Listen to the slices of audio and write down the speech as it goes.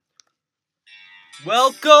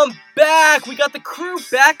Welcome back! We got the crew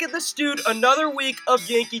back in the studio. Another week of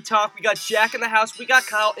Yankee Talk. We got Jack in the house, we got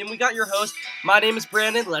Kyle, and we got your host. My name is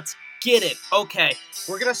Brandon. Let's get it. Okay,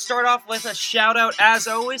 we're going to start off with a shout-out as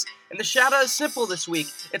always, and the shout-out is simple this week.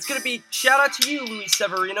 It's going to be shout-out to you, Luis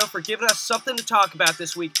Severino, for giving us something to talk about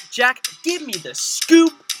this week. Jack, give me the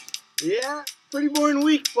scoop! Yeah, pretty boring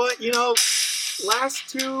week, but, last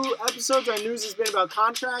two episodes our news has been about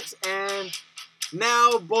contracts, and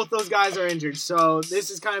now both those guys are injured, so this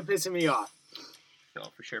is kind of pissing me off. Oh,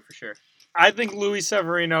 for sure. I think Luis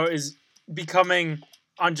Severino is becoming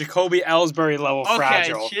on Jacoby Ellsbury level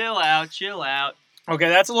fragile. Okay, chill out. Okay,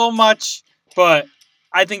 that's a little much, but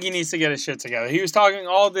I think he needs to get his shit together. He was talking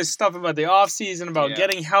all this stuff about the offseason, about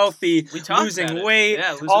getting healthy, losing weight,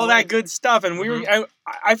 all that good stuff, and we were.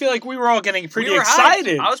 I feel like we were all getting pretty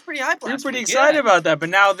excited. I was pretty hyped. We were pretty excited about that, but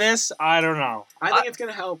now this, I don't know. I think it's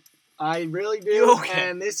gonna help. I really do. Okay.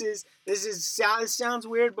 And this sounds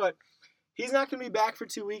weird, but he's not gonna be back for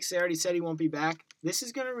 2 weeks. They already said he won't be back. This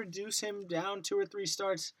is gonna reduce him down 2 or 3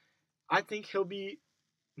 starts. I think he'll be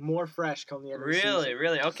more fresh come the end of the season.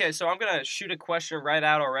 Really? Okay, so I'm gonna shoot a question right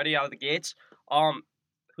out of the gates.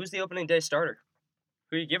 Who's the opening day starter?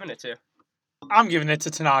 Who are you giving it to? I'm giving it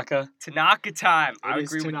to Tanaka. Tanaka time. I It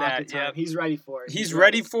is agree with Tanaka that. time. Yeah. He's ready for it. He's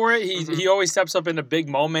ready for it. He always steps up into big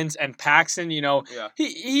moments. And Paxton, he's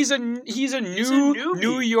a new newbie.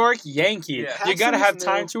 New York Yankee. Yeah. You got to have Paxton's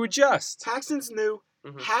time new. to adjust. Paxton's new.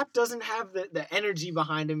 Mhm. Hap doesn't have the energy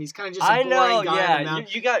behind him. He's kind of just a I boring know. guy on the Yeah.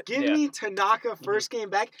 mound. You got. Give me Tanaka first game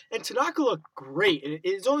back, and Tanaka looked great.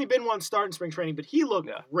 It's only been one start in spring training, but he looked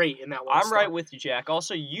great in that one I'm start. right with you, Jack.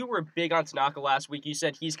 Also, you were big on Tanaka last week. You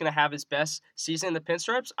said he's gonna have his best season in the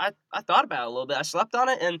pinstripes. I thought about it a little bit. I slept on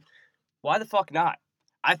it, and why the fuck not?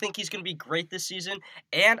 I think he's going to be great this season,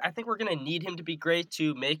 and I think we're going to need him to be great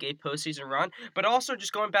to make a postseason run. But also,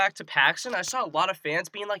 just going back to Paxton, I saw a lot of fans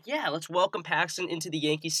being like, yeah, let's welcome Paxton into the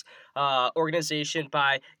Yankees organization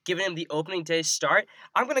by giving him the opening day start.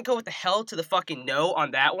 I'm going to go with the hell to the fucking no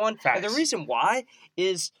on that one. Facts. And the reason why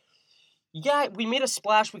is, yeah, we made a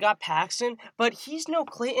splash. We got Paxton, but he's no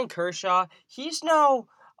Clayton Kershaw. He's no...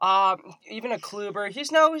 even a Kluber.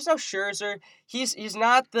 He's no Scherzer. He's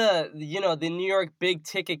not the New York big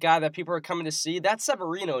ticket guy that people are coming to see. That's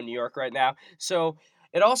Severino in New York right now. So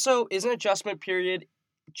it also is an adjustment period,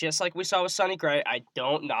 just like we saw with Sonny Gray. I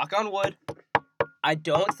don't knock on wood. I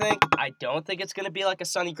don't think it's gonna be like a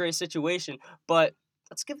Sonny Gray situation. But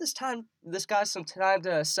let's give this guy some time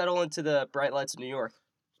to settle into the bright lights of New York.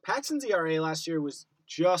 Paxton's ERA last year was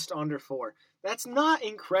just under 4. That's not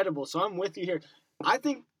incredible, so I'm with you here. I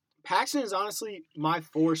think Paxton is honestly my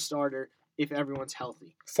 4 starter if everyone's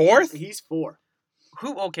healthy. 4th? He's 4.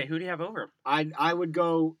 Who do you have over him? I would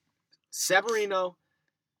go Severino,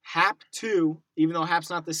 Hap 2, even though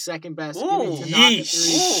Hap's not the second best. Give me Tanaka 3,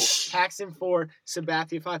 yeesh. Paxton 4,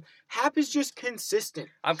 Sabathia 5. Hap is just consistent.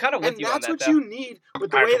 I'm kind of with you on that, And that's though. what you need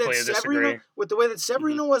with the I way that completely disagree.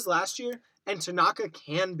 Severino was last year and Tanaka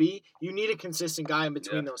can be. You need a consistent guy in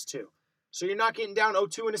between those two. So you're not getting down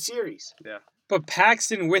 0-2 in a series. Yeah. But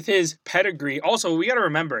Paxton, with his pedigree, also, we got to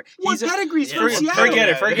remember. Pedigree's from Seattle? Forget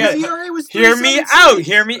it. His ERA was Hear me 3.76. out.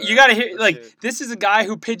 Hear me. You got to hear. This is a guy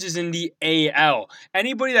who pitches in the AL.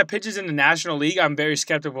 Anybody that pitches in the National League, I'm very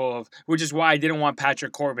skeptical of, which is why I didn't want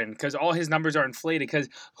Patrick Corbin, because all his numbers are inflated. Because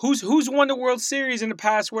who's won the World Series in the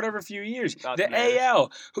past few years? The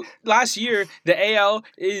AL. Last year, the AL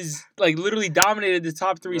is literally dominated the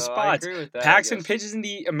top 3 spots. I agree with that, Paxton pitches in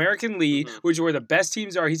the American League, which is where the best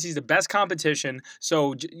teams are. He sees the best competition.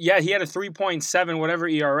 So, yeah, he had a 3.7 whatever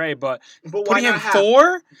ERA, but putting him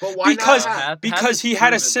 4? But why Because he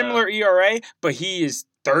had a similar ERA, but he is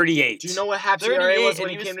 38. Do you know what Hap's ERA was when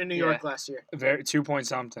he came to New York last year? 2 point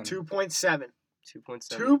something. 2.7.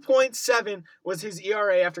 2.7. 2.7 was his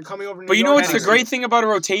ERA after coming over to New York. But you know what's the great thing about a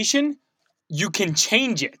rotation? You can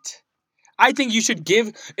change it. I think you should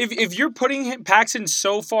give if you're putting Paxton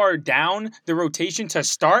so far down the rotation to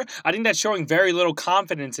start, I think that's showing very little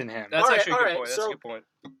confidence in him. That's actually a good right, point. That's a good point.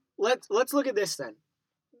 Let's look at this then.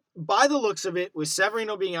 By the looks of it, with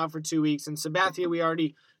Severino being out for 2 weeks and Sabathia we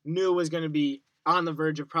already knew was going to be on the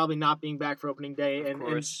verge of probably not being back for opening day, and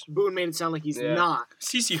Boone made it sound like he's not.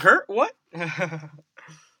 CC hurt? What?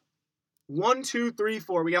 1, 2, 3,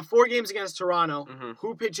 4. We got 4 games against Toronto. Mm-hmm.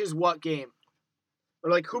 Who pitches what game?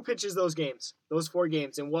 Or who pitches those games? Those 4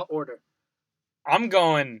 games in what order? I'm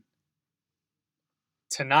going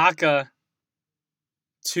Tanaka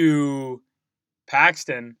to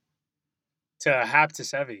Paxton to Hap to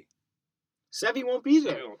Sevy. Sevy won't be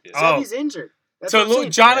there. Sevy won't Sevy's injured. That's So what I'm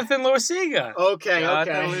saying. Jonathan Luisiga. Okay.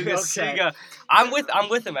 Luisiga. I'm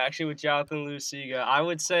with him actually with Jonathan Luisiga. I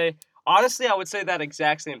would say Honestly, I would say that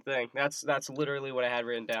exact same thing. That's literally what I had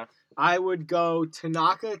written down. I would go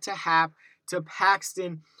Tanaka to Hap to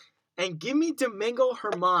Paxton, and give me Domingo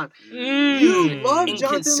Herman. You love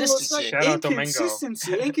Jonathan Inconsistency. Shout out Domingo.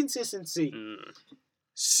 Inconsistency.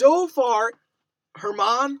 So far,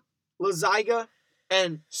 Herman, Laziga,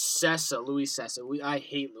 and Cessa, Luis Cessa. I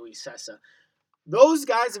hate Luis Cessa. Those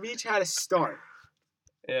guys have each had a start.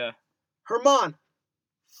 Yeah. Herman,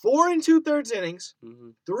 4 2/3 innings, Mm-hmm.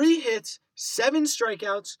 3 hits, 7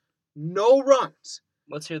 strikeouts, no runs.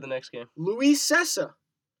 Let's hear the next game. Luis Cessa,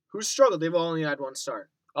 who struggled. They've only had 1 start.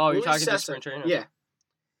 Oh, Luis you're talking to Cessa, spring training? Yeah.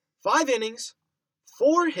 5 innings,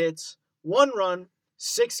 4 hits, 1 run,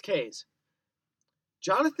 6 Ks.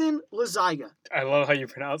 Jonathan Laziga. I love how you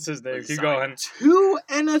pronounce his name. Keep going. 2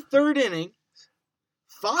 1/3 inning,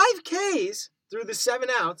 5 Ks through the 7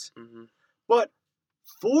 outs, but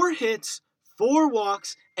 4 hits, 4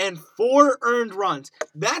 walks, and 4 earned runs.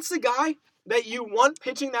 That's the guy that you want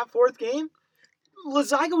pitching that 4th game.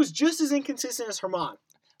 Laziga was just as inconsistent as Herman.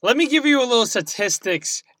 Let me give you a little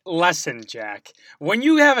statistics lesson, Jack. When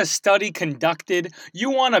you have a study conducted, you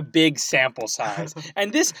want a big sample size.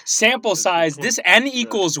 And this sample size, this N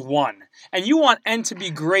equals 1. And you want N to be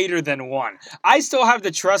greater than 1. I still have the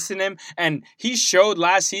trust in him, and he showed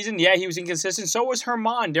last season, yeah, he was inconsistent. So was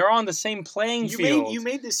Herman. They're on the same playing field. You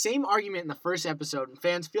made the same argument in the first episode, and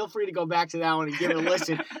fans, feel free to go back to that one and give it a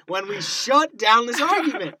listen when we shut down this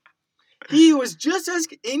argument. He was just as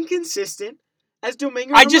inconsistent as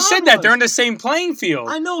Domingo I just Herman said that. was. They're in the same playing field.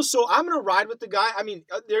 I know, so I'm going to ride with the guy. I mean,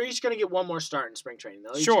 they're each going to get 1 more start in spring training.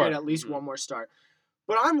 They'll each get at least 1 more start.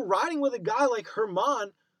 But I'm riding with a guy like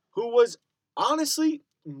Herman, who was honestly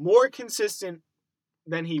more consistent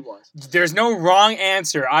than he was. There's no wrong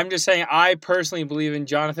answer. I'm just saying I personally believe in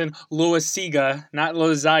Jonathan Luisiga, not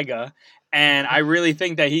Loziga, and I really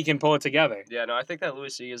think that he can pull it together. Yeah, no, I think that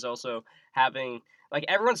Luis is also having, like,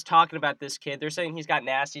 everyone's talking about this kid. They're saying he's got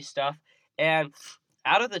nasty stuff. And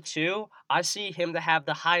out of the two, I see him to have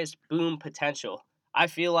the highest boom potential. I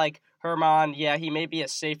feel like Herman, yeah, he may be a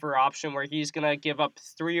safer option where he's going to give up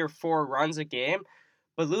 3 or 4 runs a game.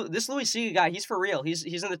 But this Luis Cessa guy, he's for real.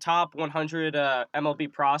 He's in the top 100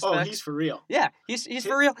 MLB prospects. Oh, he's for real. Yeah, he's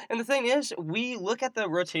for real. And the thing is, we look at the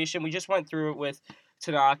rotation. We just went through it with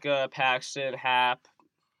Tanaka, Paxton, Hap,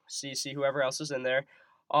 CC, whoever else is in there.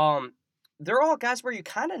 They're all guys where you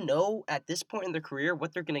kind of know at this point in their career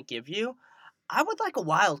what they're going to give you. I would like a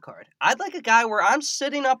wild card. I'd like a guy where I'm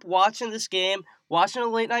sitting up watching this game, watching a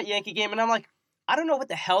late night Yankee game, and I'm like, I don't know what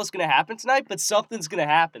the hell's going to happen tonight, but something's going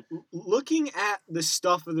to happen. Looking at the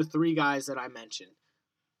stuff of the 3 guys that I mentioned,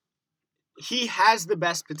 he has the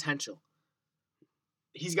best potential.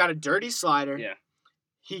 He's got a dirty slider. Yeah.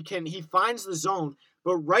 He finds the zone,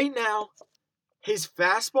 but right now his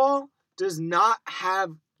fastball does not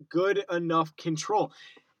have good enough control.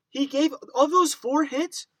 He gave of those 4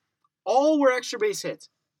 hits, all were extra base hits.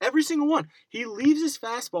 Every single one. He leaves his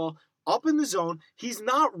fastball up in the zone. He's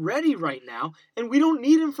not ready right now, and we don't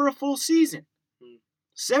need him for a full season.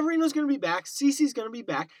 Severino's going to be back. CeCe's going to be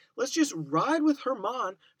back. Let's just ride with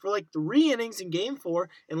Herman for like 3 innings in Game 4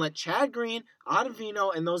 and let Chad Green,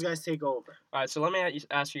 Ottavino, and those guys take over. All right, so let me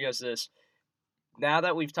ask you guys this. Now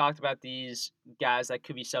that we've talked about these guys that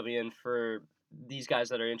could be subbing in for these guys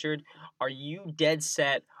that are injured, are you dead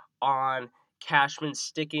set on Cashman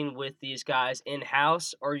sticking with these guys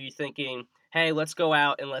in-house, or are you thinking, hey, let's go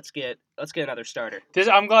out and let's get another starter?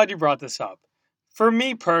 I'm glad you brought this up. For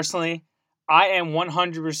me personally, I am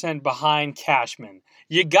 100% behind Cashman.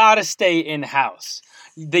 You gotta stay in-house.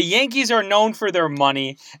 The Yankees are known for their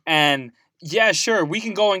money, and yeah, sure, we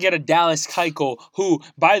can go and get a Dallas Keuchel, who,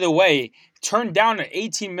 by the way, turned down an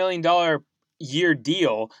 $18 million year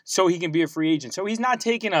deal so he can be a free agent. So he's not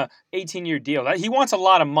taking a 18-year deal. He wants a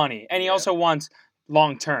lot of money, and he also wants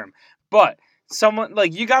long-term. But someone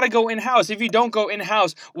like you got to go in-house. If you don't go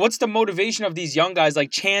in-house, what's the motivation of these young guys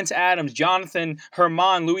like Chance Adams, Jonathan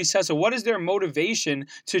Herman, Luis Cessa? What is their motivation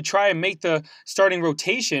to try and make the starting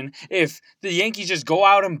rotation if the Yankees just go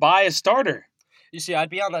out and buy a starter? You see, I'd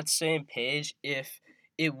be on that same page if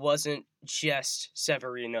it wasn't just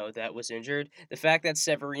Severino that was injured. The fact that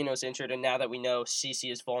Severino's injured, and now that we know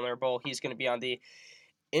CC is vulnerable, he's going to be on the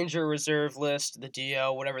injured reserve list, the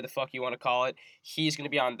DO, whatever the fuck you want to call it. He's going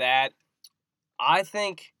to be on that. I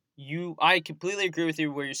completely agree with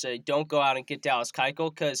you where you say don't go out and get Dallas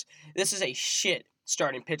Keuchel because this is a shit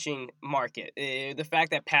starting pitching market. The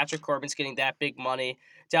fact that Patrick Corbin's getting that big money,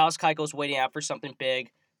 Dallas Keuchel's waiting out for something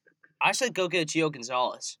big. I said go get Gio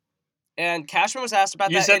Gonzalez. And Cashman was asked about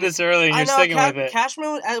that. You said this earlier and you're sticking with it.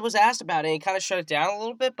 Cashman was asked about it and he kind of shut it down a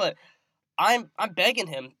little bit, but I'm begging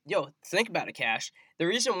him, think about it, Cash. The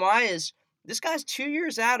reason why is this guy's 2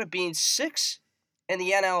 years out of being 6th in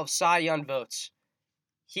the NL of Cy Young votes.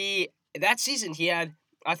 That season he had,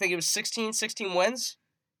 I think it was 16 wins.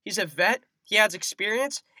 He's a vet. He has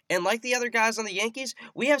experience, and like the other guys on the Yankees,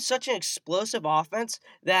 we have such an explosive offense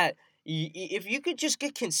that if you could just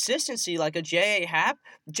get consistency like a J.A. Happ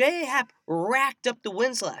racked up the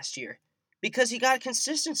wins last year because he got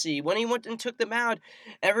consistency. When he went and took the mound,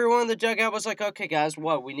 everyone in the dugout was like, okay, guys,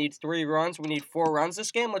 we need 3 runs, we need 4 runs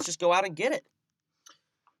this game, let's just go out and get it.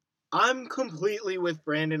 I'm completely with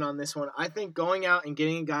Brandon on this one. I think going out and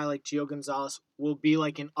getting a guy like Gio Gonzalez will be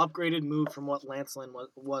like an upgraded move from what Lance Lynn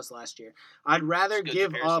was last year. I'd rather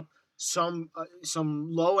give up some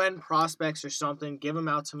low-end prospects or something, give them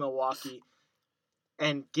out to Milwaukee,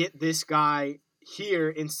 and get this guy here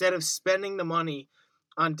instead of spending the money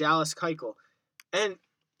on Dallas Keuchel. And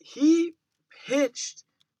he pitched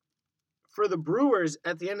for the Brewers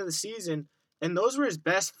at the end of the season, and those were his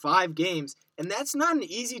best 5 games. And that's not an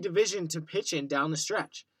easy division to pitch in down the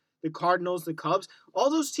stretch. The Cardinals, the Cubs,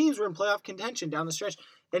 all those teams were in playoff contention down the stretch.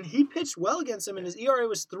 And he pitched well against them, and his ERA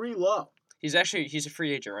was 3 low. He's a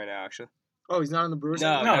free agent right now, actually. Oh, he's not on the Brewers?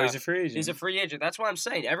 No, he's a free agent. He's a free agent. That's what I'm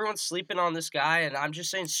saying. Everyone's sleeping on this guy, and I'm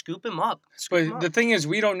just saying scoop him up. The thing is,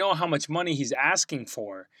 we don't know how much money he's asking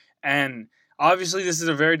for. And obviously, this is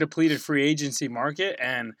a very depleted free agency market,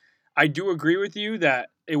 and I do agree with you that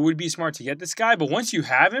it would be smart to get this guy, but once you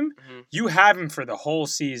have him, you have him for the whole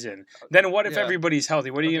season. Then what if everybody's healthy?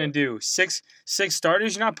 What are you going to do? Six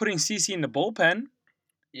starters? You're not putting CC in the bullpen.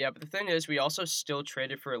 Yeah, but the thing is, we also still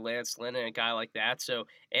traded for Lance Lynn and a guy like that,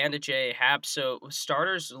 and a J.A. Happ. So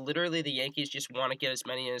starters, literally, the Yankees just want to get as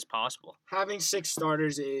many in as possible. Having 6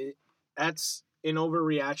 starters, that's an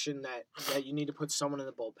overreaction that you need to put someone in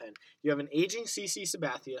the bullpen. You have an aging CC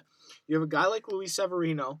Sabathia. You have a guy like Luis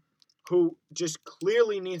Severino, who just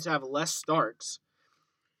clearly needs to have less starts.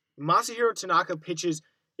 Masahiro Tanaka pitches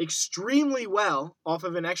extremely well off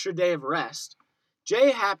of an extra day of rest.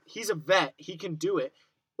 J.A. Happ, he's a vet. He can do it.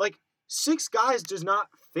 Like, 6 guys does not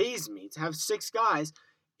faze me to have 6 guys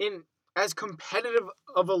in as competitive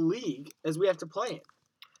of a league as we have to play in.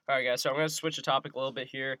 All right, guys, so I'm going to switch the topic a little bit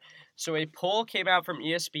here. So a poll came out from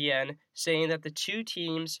ESPN saying that the 2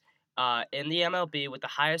 teams in the MLB with the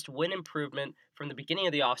highest win improvement from the beginning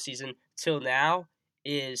of the offseason till now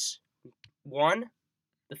is 1,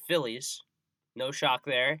 the Phillies, no shock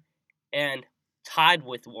there, and tied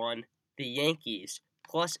with 1, the Yankees,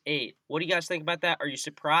 +8. What do you guys think about that? Are you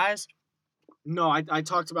surprised? No, I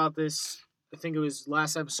talked about this, I think it was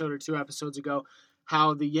last episode or 2 episodes ago,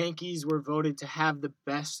 how the Yankees were voted to have the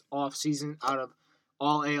best offseason out of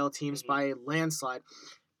all AL teams by a landslide.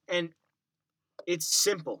 And it's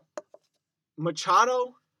simple.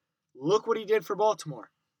 Machado, look what he did for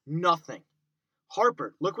Baltimore. Nothing.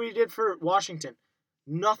 Harper, look what he did for Washington.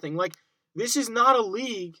 Nothing. Like, this is not a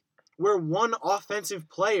league where one offensive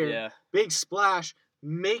player, big splash,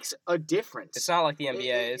 makes a difference. It's not like the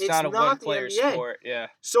NBA. It's not a one-player sport. Yeah.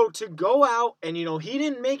 So to go out and, he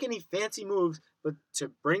didn't make any fancy moves, but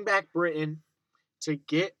to bring back Britton, to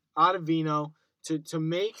get Ottavino, to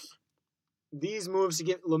make these moves, to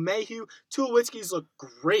get LeMahieu, Tulowitzki's look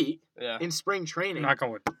great in spring training. Knock on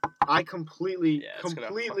wood. I completely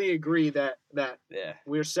agree that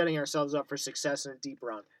we're setting ourselves up for success in a deep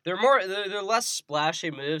run. They're less splashy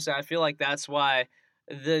moves, and I feel like that's why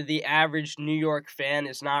the average New York fan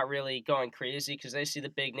is not really going crazy because they see the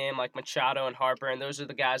big name like Machado and Harper, and those are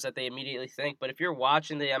the guys that they immediately think. But if you're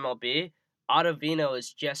watching the MLB, Ottavino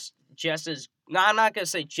is just as I'm not gonna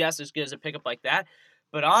say just as good as a pickup like that,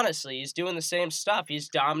 but honestly, he's doing the same stuff. He's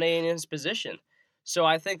dominating his position. So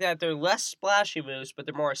I think that they're less splashy moves, but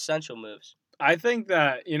they're more essential moves. I think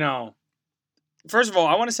that, first of all,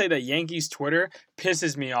 I want to say that Yankees Twitter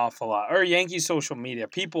pisses me off a lot. Or Yankees social media.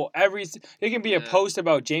 It can be a post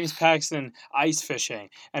about James Paxton ice fishing,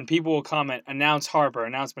 and people will comment, announce Harper,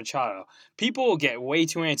 announce Machado. People will get way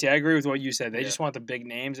too antsy. I agree with what you said. They just want the big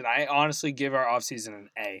names, and I honestly give our offseason an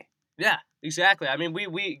A. Yeah, exactly. I mean,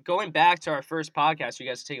 we going back to our first podcast, you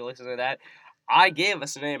guys take a listen to that. I gave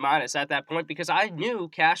us an A- at that point because I knew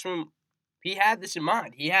Cashman, he had this in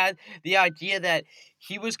mind. He had the idea that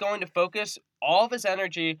he was going to focus all of his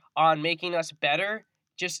energy on making us better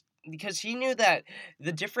just because he knew that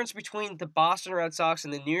the difference between the Boston Red Sox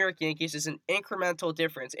and the New York Yankees is an incremental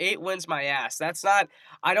difference. 8 wins my ass. That's not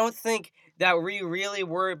 – I don't think that we really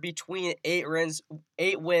were between 8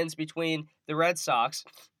 wins between the Red Sox.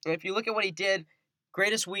 And if you look at what he did,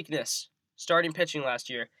 greatest weakness, starting pitching last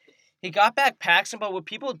year. He got back Paxton, but what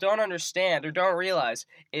people don't understand or don't realize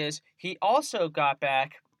is he also got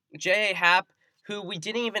back J.A. Happ, who we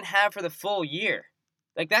didn't even have for the full year.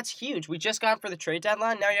 Like, that's huge. We just got him for the trade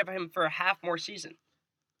deadline. Now you have him for a half more season.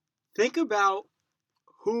 Think about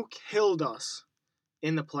who killed us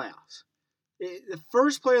in the playoffs. The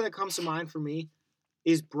first player that comes to mind for me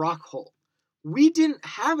is Brock Holt. We didn't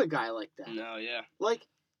have a guy like that. No, yeah. Like,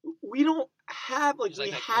 we don't have, like, He's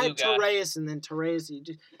we like a had glue guy. Torres, and then Torres,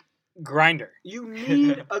 Grinder. you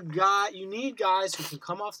need a guy, you need guys who can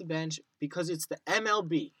come off the bench because it's the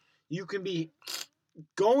MLB. You can be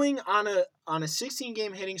going on a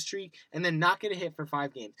 16-game hitting streak and then not get a hit for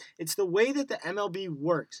 5 games. It's the way that the MLB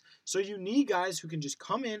works. So you need guys who can just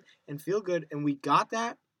come in and feel good, and we got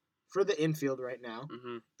that for the infield right now.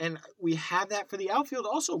 Mm-hmm. And we have that for the outfield.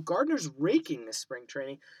 Also, Gardner's raking this spring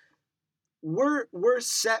training. We're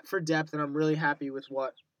set for depth, and I'm really happy with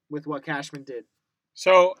what Cashman did.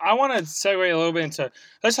 So I want to segue a little bit into,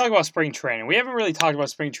 let's talk about spring training. We haven't really talked about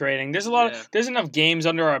spring training. There's there's enough games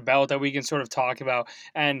under our belt that we can sort of talk about.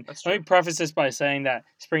 And let me preface this by saying that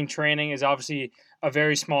spring training is obviously a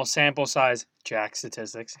very small sample size, Jack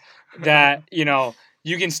statistics, that,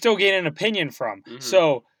 you can still get an opinion from. Mm-hmm.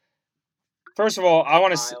 So, first of all, I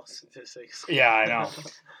want to... Statistics. Yeah, I know.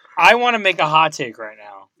 I want to make a hot take right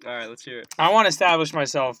now. All right, let's hear it. I want to establish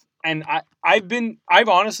myself. And I've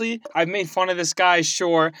made fun of this guy,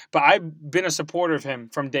 sure, but I've been a supporter of him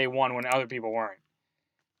from day one when other people weren't.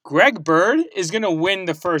 Greg Bird is going to win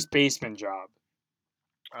the first baseman job.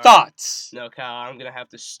 Thoughts? No, Kyle, I'm going to have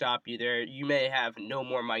to stop you there. You may have no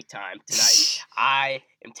more mic time tonight. I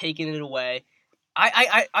am taking it away.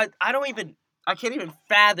 I can't even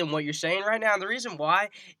fathom what you're saying right now. And the reason why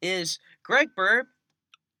is Greg Bird,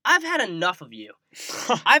 I've had enough of you.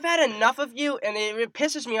 I've had enough of you, and it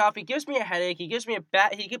pisses me off. He gives me a headache. He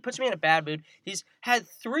puts me in a bad mood. He's had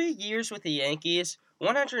 3 years with the Yankees,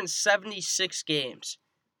 176 games,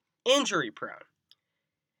 injury prone.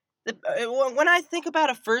 When I think about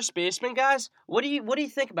a first baseman, guys, what do you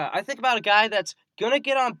think about? I think about a guy that's gonna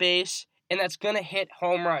get on base and that's gonna hit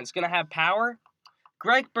home runs, gonna have power.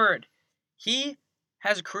 Greg Bird, he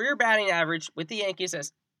has a career batting average with the Yankees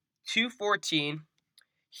as .214.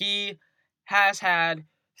 He has had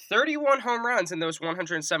 31 home runs in those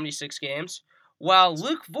 176 games, while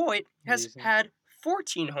Luke Voit has had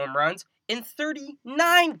 14 home runs in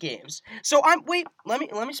 39 games. So let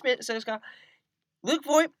me say this, guy. Luke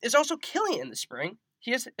Voit is also killing it in the spring.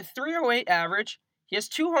 He has a .308 average. He has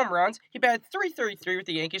 2 home runs. He batted .333 with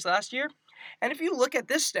the Yankees last year. And if you look at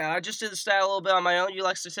this stat, I just did the stat a little bit on my own. You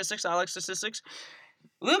like statistics? I like statistics.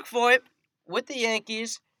 Luke Voit with the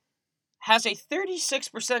Yankees has a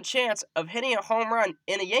 36% chance of hitting a home run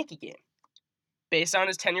in a Yankee game. Based on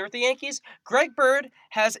his tenure with the Yankees, Greg Bird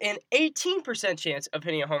has an 18% chance of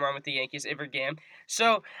hitting a home run with the Yankees every game.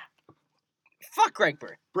 So, fuck Greg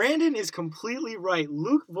Bird. Brandon is completely right.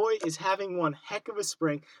 Luke Voit is having one heck of a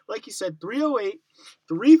spring. Like you said, 308,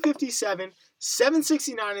 357,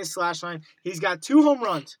 769 in his slash line. He's got 2 home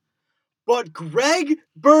runs. But Greg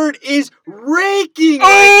Bird is raking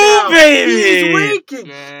right now. Baby! He is raking.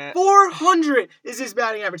 Yeah. 400 is his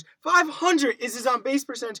batting average. 500 is his on-base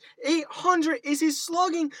percentage. 800 is his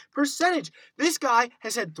slugging percentage. This guy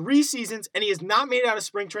has had 3 seasons, and he has not made it out of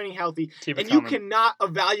spring training healthy. You cannot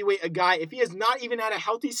evaluate a guy if he has not even had a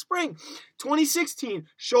healthy spring. 2016,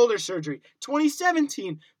 shoulder surgery.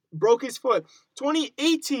 2017, broke his foot.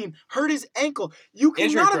 2018, hurt his ankle. You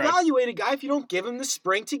cannot evaluate a guy if you don't give him the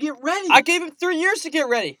spring to get ready. I gave him 3 years to get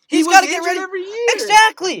ready. He's got to get ready every year.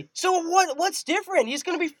 Exactly. So what's different? He's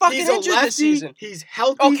going to be fucking injured this season. He's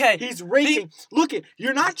healthy. Okay. He's raking. Look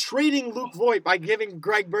you're not trading Luke Voit by giving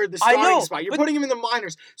Greg Bird the starting spot. You're putting him in the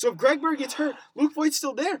minors. So if Greg Bird gets hurt, Luke Voit's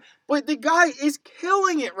still there. But the guy is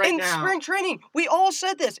killing it right now. In spring training, we all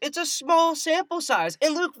said this. It's a small sample size,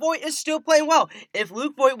 and Luke Voit is still playing well. If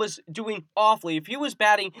Luke Voit was doing awfully, if he was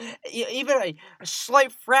batting even a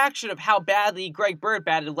slight fraction of how badly Greg Bird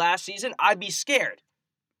batted last season, I'd be scared.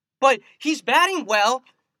 But he's batting well.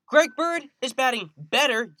 Greg Bird is batting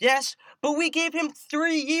better, yes, but we gave him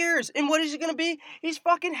 3 years. And what is he going to be? He's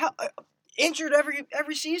fucking injured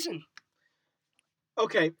every season.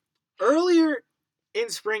 Okay, earlier in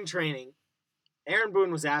spring training, Aaron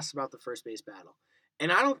Boone was asked about the first base battle.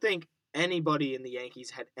 And I don't think anybody in the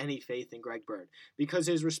Yankees had any faith in Greg Bird because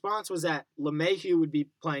his response was that LeMahieu would be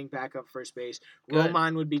playing backup first base,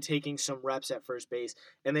 Romine would be taking some reps at first base,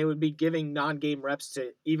 and they would be giving non-game reps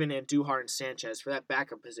to even Andujar and Sanchez for that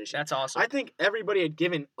backup position. That's awesome. I think everybody had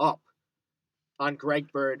given up on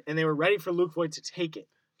Greg Bird, and they were ready for Luke Voit to take it.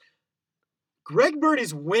 Greg Bird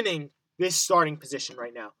is winning this starting position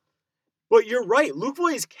right now. But you're right, Luke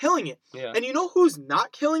Voit is killing it. Yeah. And you know who's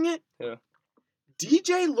not killing it? Yeah.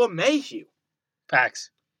 DJ LeMahieu.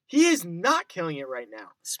 Facts. He is not killing it right now.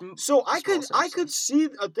 So I could see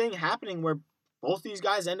a thing happening where both these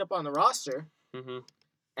guys end up on the roster. Mm-hmm.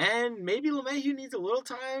 And maybe LeMahieu needs a little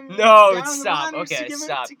time. No, stop. Okay,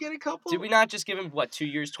 stop. To get a couple. Did we not just give him 2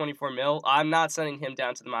 years, $24 million? I'm not sending him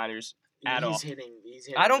down to the minors at all. He's hitting.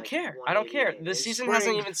 I don't care. The season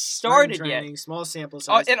hasn't even started yet. Small sample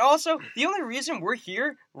size. And also, the only reason we're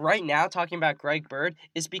here right now talking about Greg Bird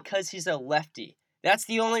is because he's a lefty. That's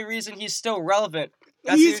the only reason he's still relevant.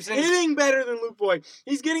 He's hitting better than Luke Boyd.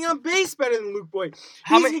 He's getting on base better than Luke Boyd.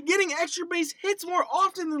 He's getting extra base hits more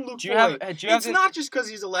often than Luke Boyd. It's not just because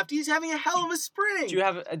he's a lefty. He's having a hell of a spring. Do you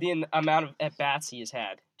have the amount of at-bats he has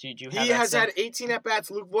had? He has had 18 at-bats.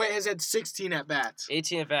 Luke Boyd has had 16 at-bats.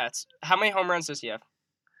 18 at-bats. How many home runs does he have?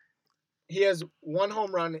 He has 1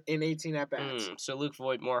 home run in 18 at-bats. So Luke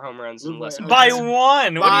Voigt more home runs than less. By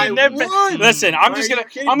one. Listen, I'm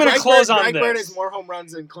gonna close on this. Greg Bird has more home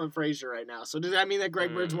runs than Clint Frazier right now. So does that mean that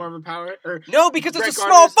Greg Bird's more of a power? No, because it's a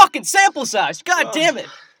small fucking sample size. God damn it.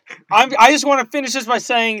 I just want to finish this by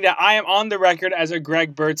saying that I am on the record as a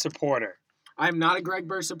Greg Bird supporter. I'm not a Greg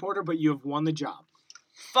Bird supporter, but you have won the job.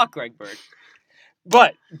 Fuck Greg Bird.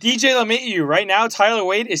 But DJ LeMahieu, right now, Tyler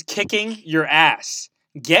Wade is kicking your ass.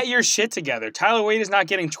 Get your shit together. Tyler Wade is not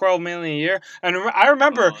getting $12 million a year. And I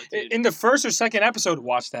remember in the first or second episode,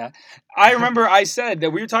 watch that. I remember I said that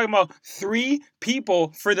we were talking about 3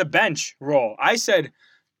 people for the bench role. I said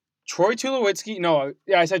Troy Tulowitzki.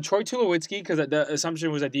 I said Troy Tulowitzki because the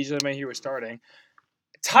assumption was that DJ LeMahieu was starting.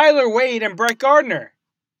 Tyler Wade and Brett Gardner.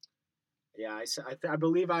 Yeah, I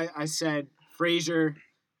believe I said Frazier,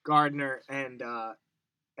 Gardner, and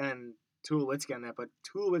Tulowitzki on that, but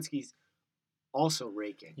Tulowitzki's also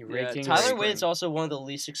raking. Tyler Wade's also one of the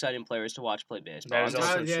least exciting players to watch play baseball. That is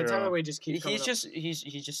also true. Tyler Wade just keeps.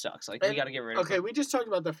 He just sucks. Like, we got to get rid of him. Okay, we just talked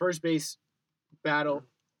about the first base battle.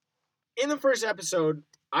 In the first episode,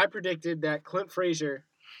 I predicted that Clint Frazier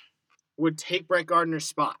would take Brett Gardner's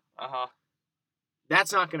spot.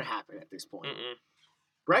 That's not going to happen at this point.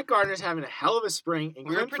 Brett Gardner's having a hell of a spring, and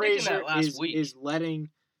Clint Frazier is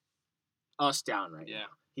letting us down right now.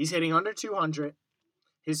 He's hitting under 200.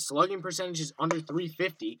 His slugging percentage is under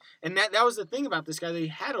 350. And that was the thing about this guy that he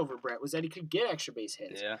had over Brett, was that he could get extra base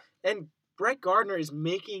hits. Yeah. And Brett Gardner is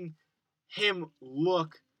making him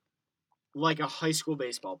look like a high school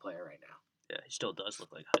baseball player right now. Yeah, he still does look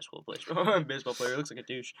like a high school baseball player. He looks like a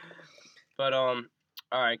douche. But, all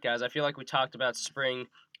right, guys, I feel like we talked about spring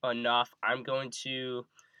enough. I'm going to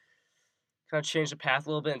kind of change the path a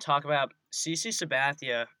little bit and talk about CC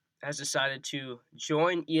Sabathia has decided to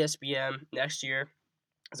join ESPN next year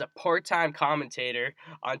as a part-time commentator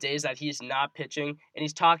on days that he's not pitching, and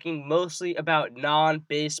he's talking mostly about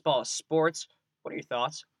non-baseball sports. What are your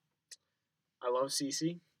thoughts? I love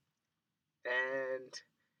CC, and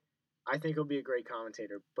I think he'll be a great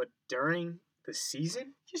commentator. But during the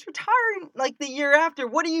season? He's retiring like the year after.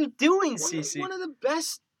 What are you doing, CC? One of the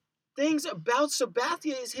best things about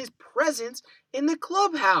Sabathia is his presence in the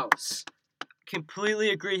clubhouse.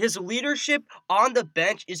 Completely agree. His leadership on the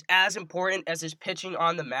bench is as important as his pitching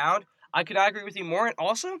on the mound. I could not agree with you more. And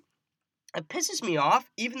also, it pisses me off,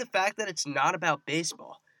 even the fact that it's not about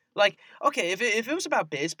baseball. Like, okay, if it was about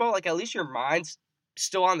baseball, like, at least your mind's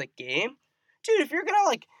still on the game. Dude, if you're gonna,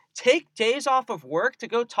 like, take days off of work to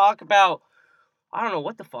go talk about, I don't know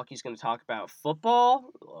what the fuck he's gonna talk about.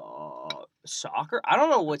 Football? Soccer? I don't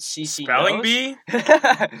know what CC Spelling knows. bee?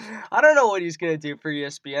 I don't know what he's gonna do for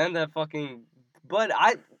ESPN. But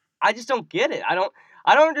I just don't get it. I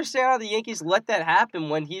don't understand how the Yankees let that happen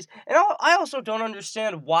when I also don't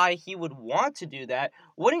understand why he would want to do that.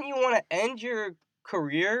 Wouldn't you want to end your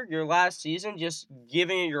career, your last season, just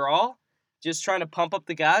giving it your all? Just trying to pump up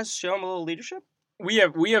the guys, show them a little leadership? We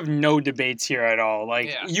have no debates here at all.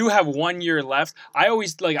 You have 1 year left. I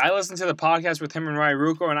listened to the podcast with him and Ryan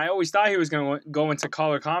Rucco, and I always thought he was going to go into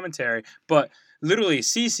color commentary. But literally,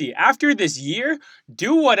 CC, after this year,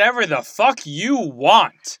 do whatever the fuck you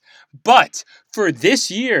want. But for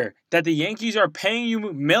this year that the Yankees are paying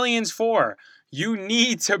you millions for, you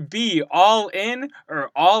need to be all in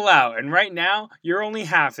or all out. And right now, you're only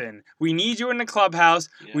half in. We need you in the clubhouse.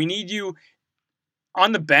 Yeah. We need you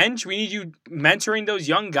on the bench. We need you mentoring those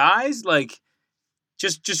young guys.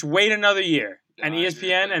 Just wait another year. And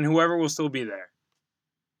ESPN and whoever will still be there.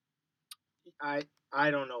 I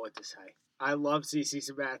don't know what to say. I love CC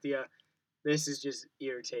Sabathia. This is just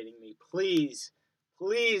irritating me. Please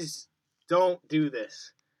don't do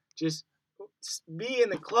this. Just be in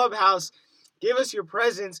the clubhouse. Give us your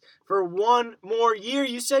presence for one more year.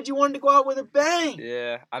 You said you wanted to go out with a bang.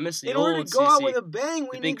 Yeah, I miss the old old In order to go CC. out with a bang,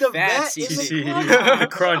 we need the vet CC. in the clubhouse. The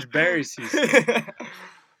crunch berry CC.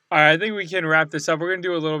 All right, I think we can wrap this up. We're going to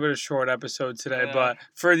do a little bit of short episode today, Yeah. but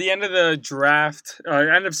for the end of the draft,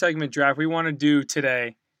 end of segment draft, we want to do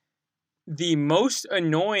today the most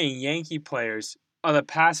annoying Yankee players of the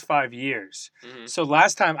past 5 years. Mhm. So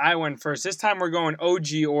last time I went first. This time we're going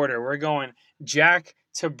OG order. We're going Jack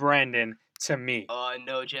to Brandon to me. I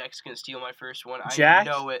know Jack's going to steal my first one. Jack?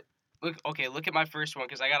 I know it. Look at my first one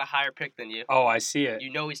because I got a higher pick than you. Oh, I see it.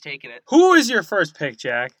 You know he's taking it. Who was your first pick,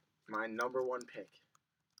 Jack? My number one pick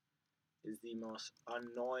is the most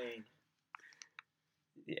annoying,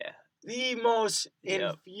 Yeah. the most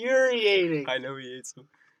Yep. infuriating I know he hates him.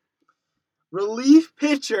 relief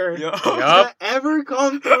pitcher Yup. to ever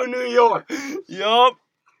come through New York. Yup.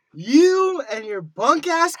 You and your bunk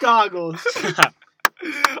ass goggles.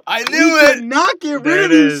 I You knew could it. not get There rid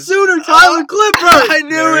of it these is. sooner, Tyler Clippers. I knew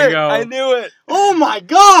There you it. go. I knew it. Oh my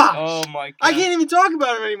gosh. Oh my god. I can't even talk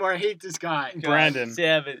about him anymore. I hate this guy. God Brandon.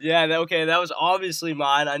 Damn it. Yeah, okay, that was obviously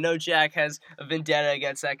mine. I know Jack has a vendetta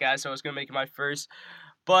against that guy, so I was going to make it my first.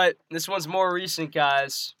 But this one's more recent,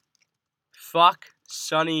 guys. Fuck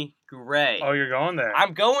Sonny Gray. Oh, you're going there.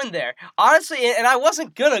 I'm going there. Honestly, and I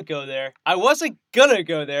wasn't gonna go there.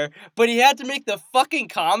 But he had to make the fucking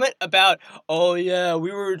comment about, oh yeah,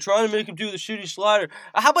 we were trying to make him do the shitty slider.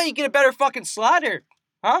 How about you get a better fucking slider?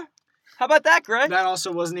 Huh? How about that, Gray? That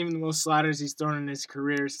also wasn't even the most sliders he's thrown in his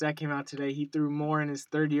career. Stat came out today. He threw more in his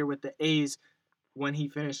third year with the A's when he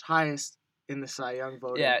finished highest in the Cy Young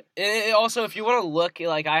voting. Yeah. And also, if you want to look,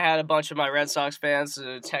 like, I had a bunch of my Red Sox fans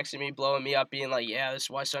texting me, blowing me up, being like, yeah, this is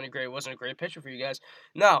why Sonny Gray wasn't a great pitcher for you guys.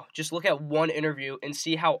 No, just look at one interview and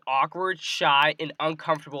see how awkward, shy, and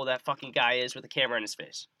uncomfortable that fucking guy is with a camera in his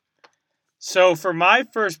face. So for my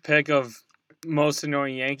first pick of most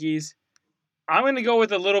annoying Yankees, I'm going to go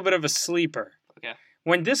with a little bit of a sleeper. Okay.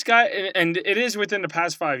 When this guy, and it is within the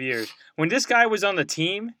past 5 years, when this guy was on the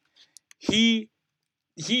team, he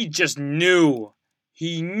just knew.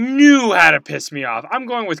 He knew how to piss me off. I'm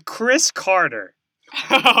going with Chris Carter.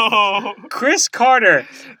 Chris Carter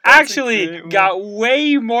actually got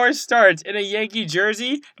way more starts in a Yankee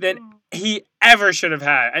jersey than he ever should have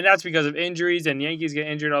had. And that's because of injuries, and Yankees get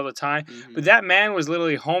injured all the time. Mhm. But that man was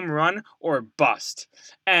literally home run or bust.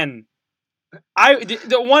 And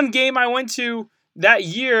the one game I went to that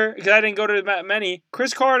year, because I didn't go to that many,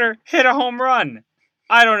 Chris Carter hit a home run.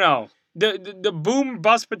 I don't know. The boom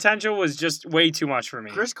bust potential was just way too much for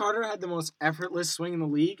me. Chris Carter had the most effortless swing in the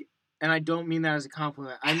league, and I don't mean that as a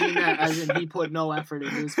compliment. I mean that as in he put no effort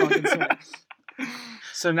into his fucking swing.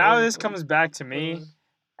 So now this comes back to me,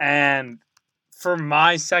 and for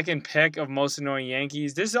my second pick of most annoying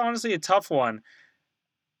Yankees, this is honestly a tough one.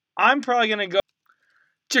 I'm probably going to go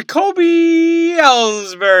Jacoby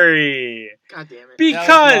Ellsbury. God damn it. Because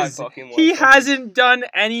That was my fucking he one. hasn't done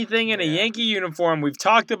anything in a Yeah. Yankee uniform. We've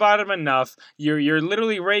talked about him enough. You're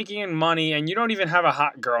literally raking in money, and you don't even have a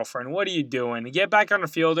hot girlfriend. What are you doing? Get back on the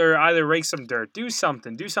field or either rake some dirt. Do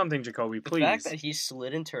something. Do something, Jacoby, The please. fact that he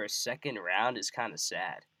slid into our second round is kind of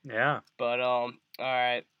sad. Yeah. But, all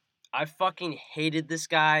right. I fucking hated this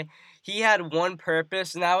guy. He had one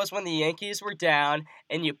purpose, and that was when the Yankees were down,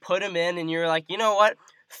 and you put him in, and you're like, you know what?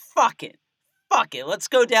 Fuck it. Let's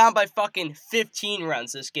go down by fucking 15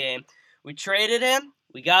 runs this game. We traded him.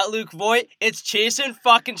 We got Luke Voigt. It's chasing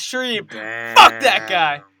fucking Shreve. Fuck that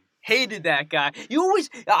guy. Hated that guy.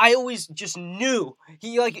 I always just knew.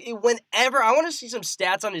 Whenever, I want to see some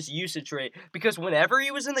stats on his usage rate, because whenever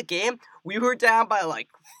he was in the game, we were down by like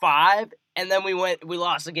 5, and then we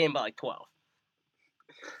lost the game by like 12.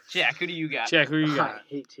 Jack, who do you got? Jack, who you I got?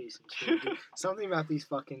 hate Jason Kidd, dude. Something about these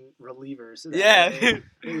fucking relievers. Yeah.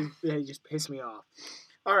 They just piss me off.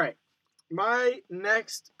 All right. My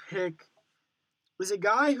next pick was a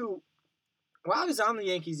guy who, while I was on the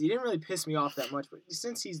Yankees, he didn't really piss me off that much, but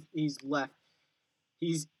since he's left,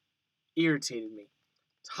 he's irritated me.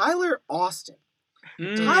 Tyler Austin.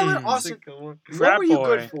 Tyler Austin, what Frat were you boy.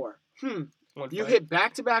 good for? You hit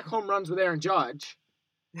back-to-back home runs with Aaron Judge,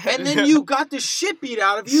 and then you got the shit beat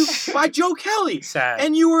out of you by Joe Kelly. Sad.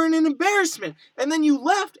 And you were in an embarrassment. And then you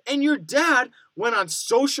left, and your dad went on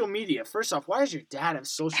social media. First off, why does your dad have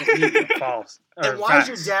social media? False. And why is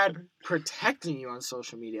your dad protecting you on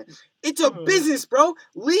social media? It's a business, bro.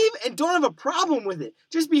 Leave and don't have a problem with it.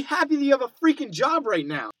 Just be happy that you have a freaking job right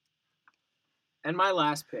now. And my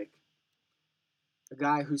last pick, a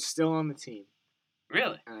guy who's still on the team,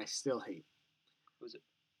 Really? and I still hate. Who's it?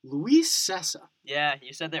 Luis Cessa. Yeah,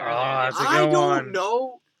 you said that Oh, earlier. that's a I good don't one.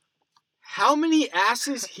 know how many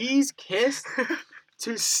asses he's kissed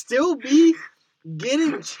to still be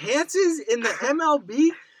getting chances in the MLB,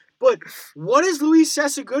 But what is Luis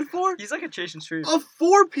Cessa good for? He's like a chasing stream. A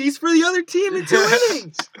 4-piece for the other team in 2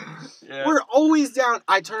 innings. Yeah. We're always down.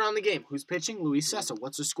 I turn on the game. Who's pitching? Luis Cessa.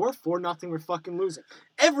 What's the score? 4-0. We're fucking losing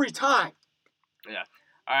every time. Yeah.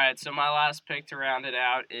 All right. So my last pick to round it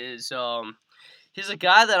out is he's a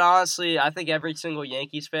guy that honestly I think every single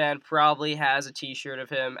Yankees fan probably has a T-shirt of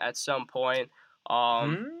him at some point.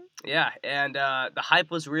 Yeah, and the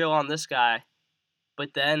hype was real on this guy,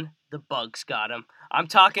 but then the bugs got him. I'm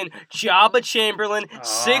talking Jabba Chamberlain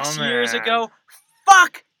 6 years ago.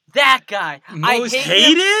 Fuck that guy. Most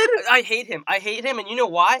hated? I hate him. I hate him, and you know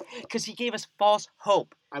why? Because he gave us false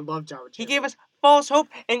hope. I love Jabba Chamberlain. He gave us false hope,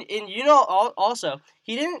 and you know also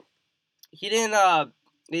he didn't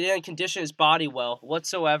condition his body well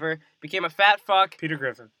whatsoever. Became a fat fuck. Peter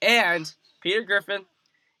Griffin, and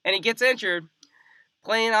he gets injured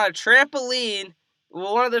playing on a trampoline.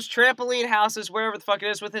 One of those trampoline houses, wherever the fuck it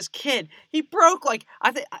is, with his kid. He broke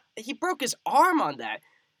he broke his arm on that.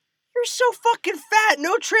 You're so fucking fat.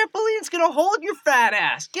 No trampoline's gonna hold your fat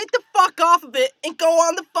ass. Get the fuck off of it and go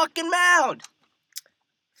on the fucking mound.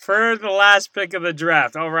 For the last pick of the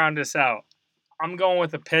draft, I'll round this out. I'm going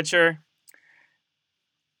with a pitcher.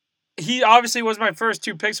 He obviously was my first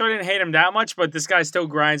 2 picks, so I didn't hate him that much, but this guy still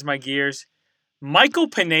grinds my gears. Michael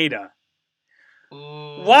Pineda.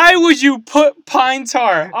 Ooh. Why would you put pine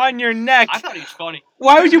tar on your neck? I thought he was funny.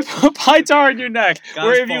 Why would you put pine tar on your neck? Guy's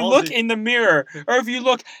Where if you ballsy. look in the mirror, or if you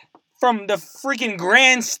look from the freaking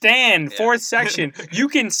grandstand, 4th section, you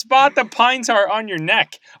can spot the pine tar on your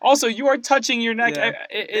neck. Also, you are touching your neck. Yeah.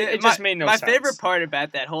 It just made no sense. My favorite part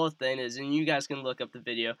about that whole thing is, and you guys can look up the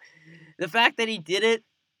video, the fact that he did it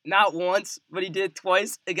not once, but he did it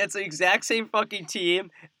twice against the exact same fucking team.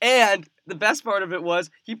 And the best part of it was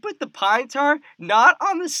he put the pine tar not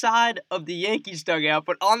on the side of the Yankees dugout,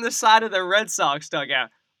 but on the side of the Red Sox dugout.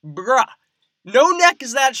 Bruh, no neck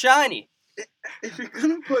is that shiny. If you're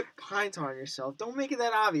gonna put pine tar on yourself, don't make it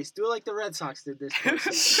that obvious. Do it like the Red Sox did this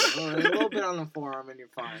postseason. A little bit on the forearm and you're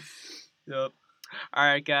fine. Yep. All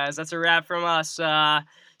right, guys, that's a wrap from us.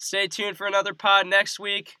 Stay tuned for another pod next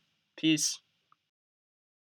week. Peace.